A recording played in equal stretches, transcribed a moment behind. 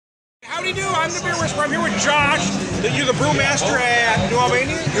Howdy do, I'm the beer whisperer. I'm here with Josh, you're the brewmaster at New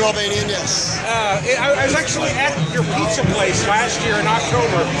Albanian? New Albanian, yes. I was actually at your pizza place last year in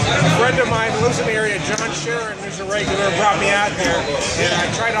October. A friend of mine lives in the area, John Sharon, who's a regular, brought me out there, and I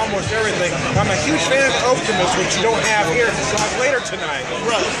tried almost everything. I'm a huge fan of Hoptimus, which you don't have here, so it's later tonight.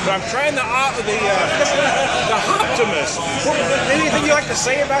 Right. But I'm trying the Hoptimus. Anything you'd like to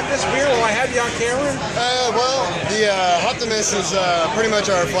say about this beer while I have you on camera? Well, the Hoptimus is pretty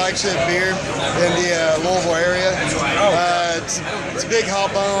much our flagship beer in the Louisville area. It's a big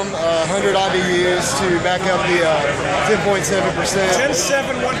hop bomb, 100 IBUs to back up the 10.7%.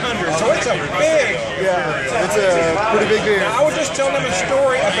 10.7 100, so it's a big. Yeah, it's a pretty big beer. I would just tell them a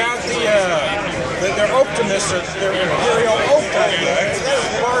story about their Optimus, their Imperial Oak. That's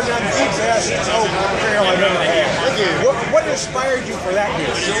far down the best Oak Imperial I've ever had. Thank you. What inspired you for that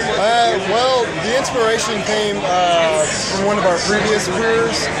beer? Well, the inspiration came from one of our previous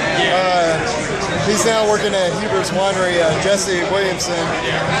brewers. He's now working at Huber's Winery, Jesse Williamson.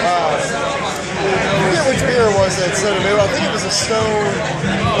 I forget which beer it was that said it. I think it was a Stone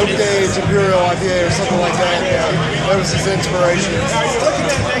Oak Age Imperial IPA or something like that. That was his inspiration. Now you're looking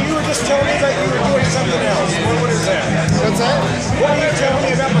at. Now you were just telling me that you were doing something else. What is that? What's that? What were you telling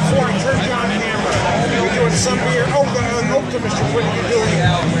me about before I turned you on camera? You were doing some beer. Oh, the Optimus. What are you doing?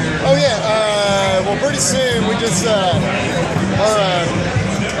 Oh yeah. Well, pretty soon we just our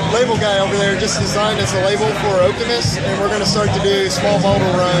label guy over there just designed us a label for Optimus, and we're going to start to do small bottle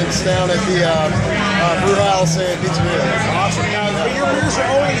runs down at the brew house and pizzeria. Awesome. Now, your beers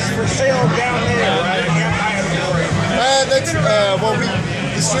are always for sale down there, right? That's well, we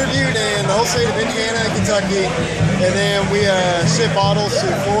distribute in the whole state of Indiana and Kentucky, and then we ship bottles to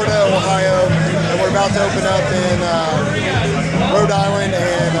Florida, Ohio, and we're about to open up in Rhode Island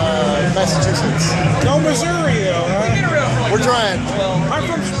and Massachusetts. No Missouri, though, huh? We're trying. I'm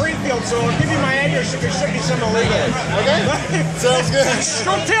from Springfield, so I'll give you my address. You can ship me some illegal. Okay. Sounds good.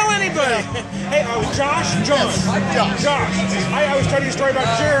 Don't tell anybody. Hey, Josh? Yes, I'm Josh. I was telling you a story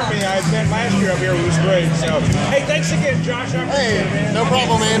about Jeremy I met last year up here, who was great. So, hey, thanks again, Josh. I appreciate it, man. No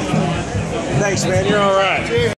problem, man. Thanks, man. You're all right. Cheers.